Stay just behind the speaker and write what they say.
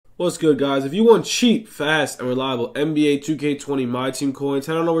What's good, guys? If you want cheap, fast, and reliable NBA 2K20 My Team coins,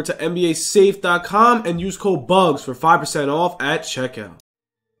 head on over to NBASafe.com and use code Bugz for 5% off at checkout.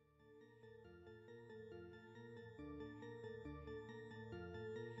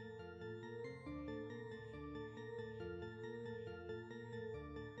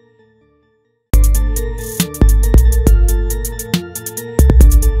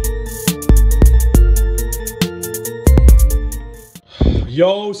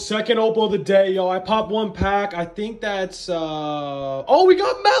 Yo, second Opal of the day, yo. I popped one pack. I think that's, oh, we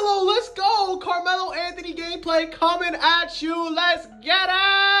got Melo. Let's go. Carmelo Anthony gameplay coming at you. Let's get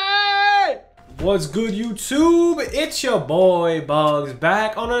it. What's good, YouTube? It's your boy, Bugz,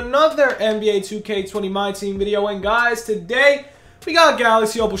 back on another NBA 2K20 My Team video. And, guys, today we got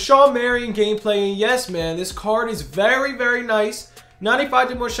Galaxy Opal Shawn Marion gameplay. And, yes, man, this card is very, very nice. 95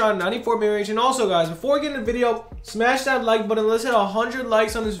 to more shot, 94 mid-range. And also, guys, before we get into the video, smash that like button. Let's hit 100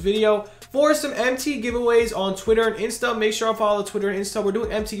 likes on this video for some MT giveaways on Twitter and Insta. Make sure I follow Twitter and Insta. We're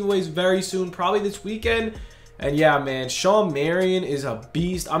doing MT giveaways very soon, probably this weekend. And yeah, man, Shawn Marion is a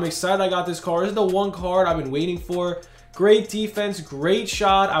beast. I'm excited I got this card. This is the one card I've been waiting for. Great defense, great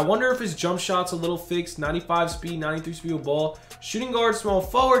shot. I wonder if his jump shot's a little fixed. 95 speed, 93 speed with ball. Shooting guard, small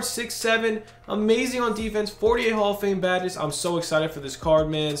forward, 6'7". Amazing on defense, 48 Hall of Fame badges. I'm so excited for this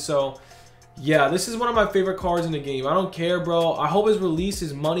card, man. So, yeah, this is one of my favorite cards in the game. I don't care, bro. I hope his release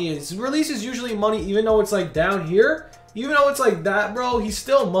is money. His release is usually money, even though it's like down here. Even though it's like that, bro, he's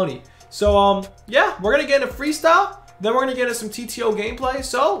still money. So, yeah, we're going to get into freestyle. Then we're going to get into some TTO gameplay.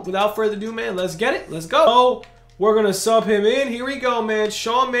 So, without further ado, man, let's get it. Let's go. So, we're going to sub him in. Here we go, man.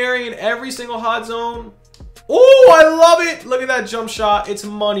 Shawn Marion, every single hot zone. Oh, I love it. Look at that jump shot. It's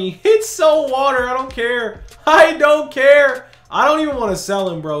money. It's so water. I don't care. I don't care. I don't even want to sell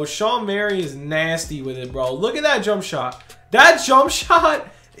him, bro. Shawn Marion is nasty with it, bro. Look at that jump shot. That jump shot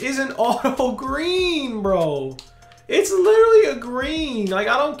is an auto green, bro. It's literally a green. Like,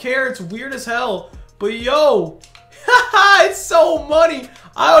 I don't care. It's weird as hell. But, yo. It's so money.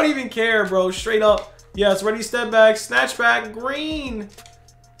 I don't even care, bro. Straight up. Yes, ready, step back, snatch back, green.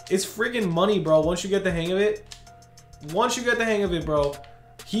 It's freaking money, bro. Once you get the hang of it. Once you get the hang of it, bro.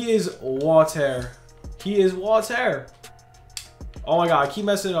 He is water. He is water. Oh my god, I keep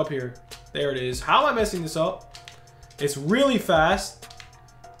messing it up here. There it is. How am I messing this up? It's really fast.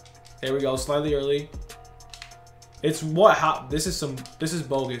 There we go, slightly early. It's what? How? This is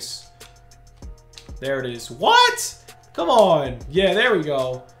bogus. There it is. What? Come on. Yeah, there we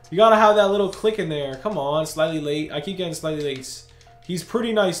go. You gotta have that little click in there. Come on, slightly late. I keep getting slightly late. He's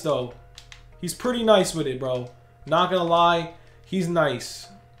pretty nice, though. He's pretty nice with it, bro. Not gonna lie, he's nice.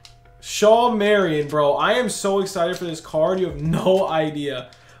 Shawn Marion, bro. I am so excited for this card. You have no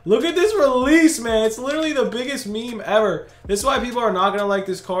idea. Look at this release, man. It's literally the biggest meme ever. This is why people are not gonna like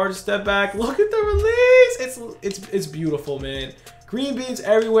this card. Step back. Look at the release. It's beautiful, man. Green beans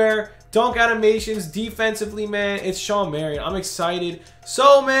everywhere. Dunk animations, defensively, man. It's Shawn Marion. I'm excited.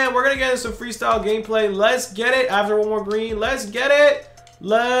 So, man, we're going to get into some freestyle gameplay. Let's get it. After one more green, let's get it.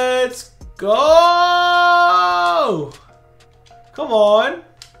 Let's go. Come on.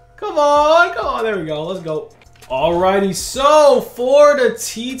 Come on. Come on. There we go. Let's go. Alrighty. So, for the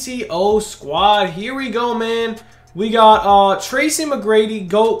TTO squad, here we go, man. We got Tracy McGrady,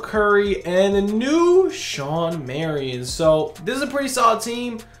 Goat Curry, and the new Shawn Marion. So, this is a pretty solid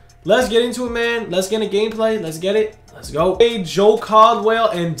team. Let's get into it, man. Let's get into gameplay. Let's get it. Let's go. Hey, Joe Caldwell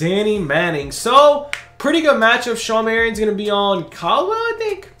and Danny Manning. So, pretty good matchup. Shawn Marion's going to be on Caldwell, I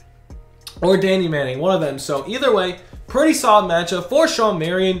think. Or Danny Manning. One of them. So, either way, pretty solid matchup for Shawn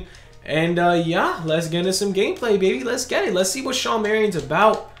Marion. And, yeah, let's get into some gameplay, baby. Let's get it. Let's see what Shawn Marion's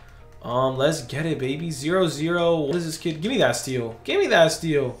about. Let's get it, baby. 0-0. What is this kid? Give me that steal. Give me that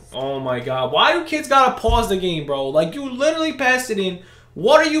steal. Oh, my God. Why do kids got to pause the game, bro? Like, you literally passed it in.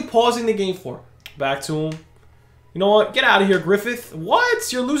 What are you pausing the game for? Back to him. You know what? Get out of here, Griffith.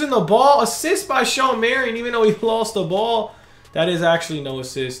 What? You're losing the ball? Assist by Shawn Marion, even though he lost the ball. That is actually no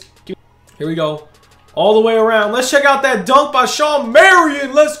assist. Here we go. All the way around. Let's check out that dunk by Shawn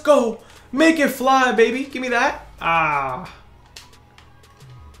Marion. Let's go. Make it fly, baby. Give me that. Ah.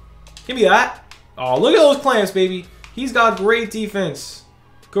 Give me that. Oh, look at those clamps, baby. He's got great defense.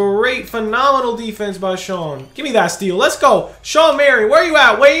 Great, phenomenal defense by Shawn. Give me that steal. Let's go. Shawn Marion, where you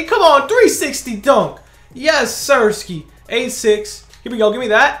at, Wade? Come on, 360 dunk. Yes, sirski. 8-6. Here we go. Give me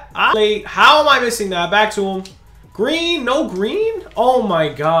that. Late. How am I missing that? Back to him. Green? No green? Oh, my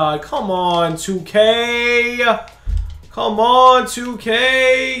God. Come on, 2K. Come on,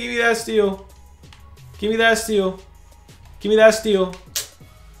 2K. Give me that steal. Give me that steal. Give me that steal.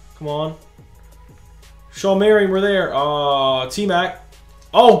 Come on. Shawn Marion, we're there. T-Mac.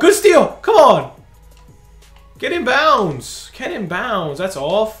 Oh, good steal. Come on. Get in bounds. Get in bounds. That's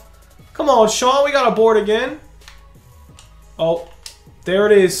off. Come on, Shawn. We got a board again. Oh, there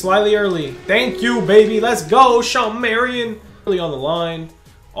it is. Slightly early. Thank you, baby. Let's go. Shawn Marion. Really on the line.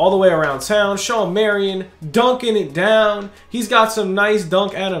 All the way around town. Shawn Marion dunking it down. He's got some nice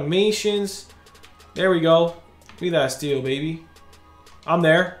dunk animations. There we go. Give me that steal, baby. I'm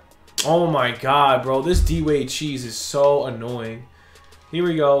there. Oh my god, bro. This D-Wade cheese is so annoying. Here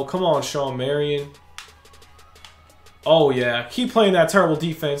we go. Come on, Shawn Marion. Oh, yeah. Keep playing that terrible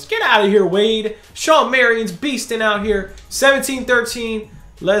defense. Get out of here, Wade. Shawn Marion's beasting out here. 17-13.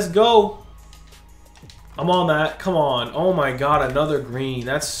 Let's go. I'm on that. Come on. Oh, my God. Another green.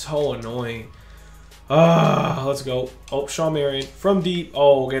 That's so annoying. Let's go. Oh, Shawn Marion. From deep.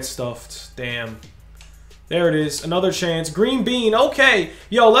 Oh, get stuffed. Damn. There it is. Another chance. Green bean. Okay.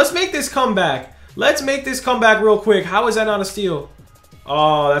 Yo, let's make this comeback. Let's make this comeback real quick. How is that not a steal?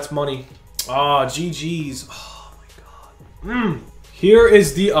 Oh, that's money. Oh, GG's. Here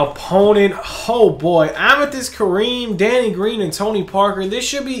is the opponent. Oh boy, Amethyst, Kareem, Danny Green, and Tony Parker. This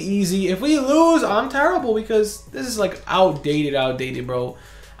should be easy. If we lose, I'm terrible because this is like outdated, bro.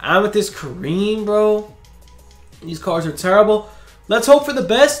 Amethyst, Kareem, bro. These cards are terrible. Let's hope for the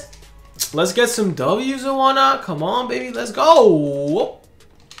best. Let's get some W's and whatnot. Come on, baby. Let's go.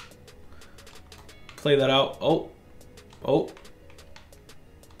 Play that out. Oh.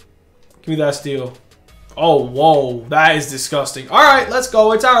 Give me that steal. Oh, whoa. That is disgusting. All right, let's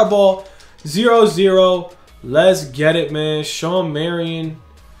go. It's our ball. 0-0. Let's get it, man. Shawn Marion.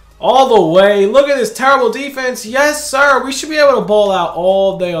 All the way. Look at this terrible defense. Yes, sir. We should be able to ball out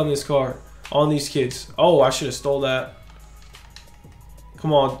all day on this card. On these kids. Oh, I should have stole that.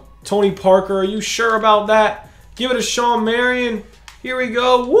 Come on. Tony Parker, are you sure about that? Give it to Shawn Marion. Here we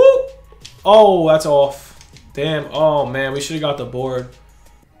go. Woo! Oh, that's off. Damn. Oh, man. We should have got the board.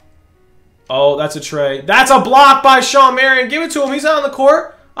 Oh, that's a tray. That's a block by Shawn Marion. Give it to him. He's out on the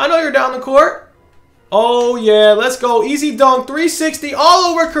court. I know you're down the court. Oh, yeah. Let's go. Easy dunk. 360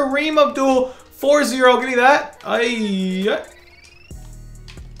 all over Kareem Abdul. 4-0. Give me that. Aye.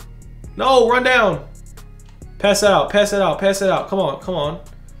 No, run down. Pass it out. Pass it out. Pass it out. Come on. Come on.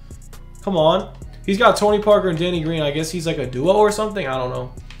 Come on. He's got Tony Parker and Danny Green. I guess he's like a duo or something. I don't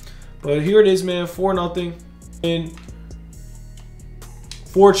know. But here it is, man. 4-0. And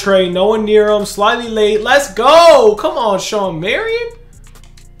for Trey, no one near him, slightly late. Let's go. Come on, Shawn Marion.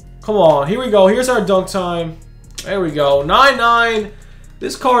 Come on, here we go. Here's our dunk time. There we go. 9-9.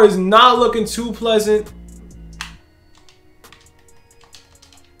 This card is not looking too pleasant.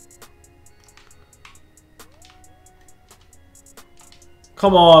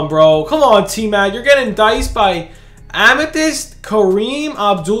 Come on, bro. Come on, T-Mac. You're getting diced by Amethyst, Kareem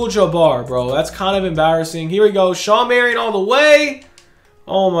Abdul-Jabbar, bro. That's kind of embarrassing. Here we go. Shawn Marion all the way.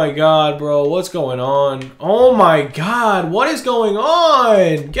 Oh my god, bro. What's going on? Oh my god. What is going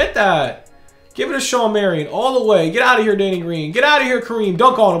on? Get that. Give it to Shawn Marion all the way. Get out of here, Danny Green. Get out of here, Kareem.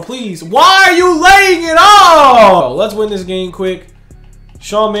 Dunk on him, please. Why are you laying it off? Let's win this game quick.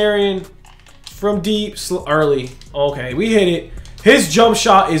 Shawn Marion from deep, early. Okay, we hit it. His jump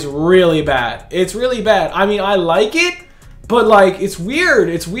shot is really bad. It's really bad. I mean, I like it, but like, it's weird.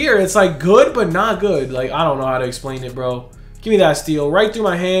 It's weird. It's like good, but not good. Like, I don't know how to explain it, bro. Give me that steal right through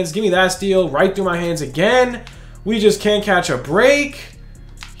my hands. Give me that steal right through my hands again. We just can't catch a break.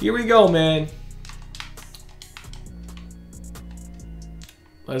 Here we go, man.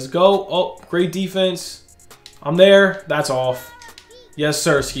 Let's go. Oh, great defense. I'm there. That's off. Yes,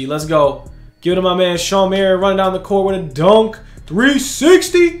 Sirski. Let's go. Give it to my man Shawn Marion running down the court with a dunk.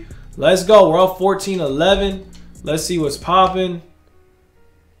 360. Let's go. We're up 14-11. Let's see what's popping.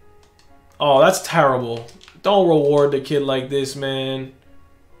 Oh, that's terrible. Don't reward the kid like this, man.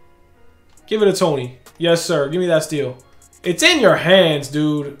 Give it to Tony. Yes, sir. Give me that steal. It's in your hands,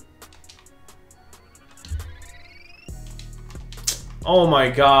 dude. Oh, my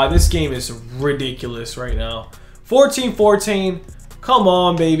God. This game is ridiculous right now. 14-14. Come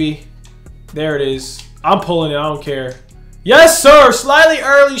on, baby. There it is. I'm pulling it. I don't care. Yes, sir. Slightly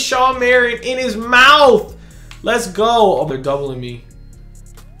early. Shawn Marion in his mouth. Let's go. Oh, they're doubling me.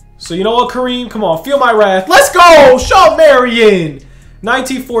 So, you know what, Kareem? Come on. Feel my wrath. Let's go. Shawn Marion.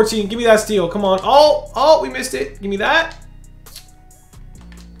 19-14. Give me that steal. Come on. Oh, we missed it. Give me that.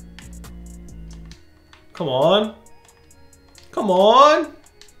 Come on. Come on.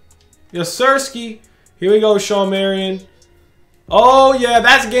 Yes, Sirski. Here we go, Shawn Marion. Oh, yeah,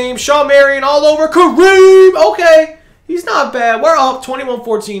 that's game. Shawn Marion all over Kareem. Okay. He's not bad. We're up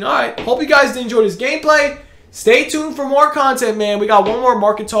 21-14. All right. Hope you guys did enjoy this gameplay. Stay tuned for more content, man. We got one more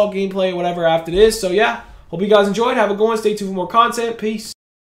Market Talk gameplay, whatever, after this. So, yeah. Hope you guys enjoyed. Have a good one. Stay tuned for more content. Peace.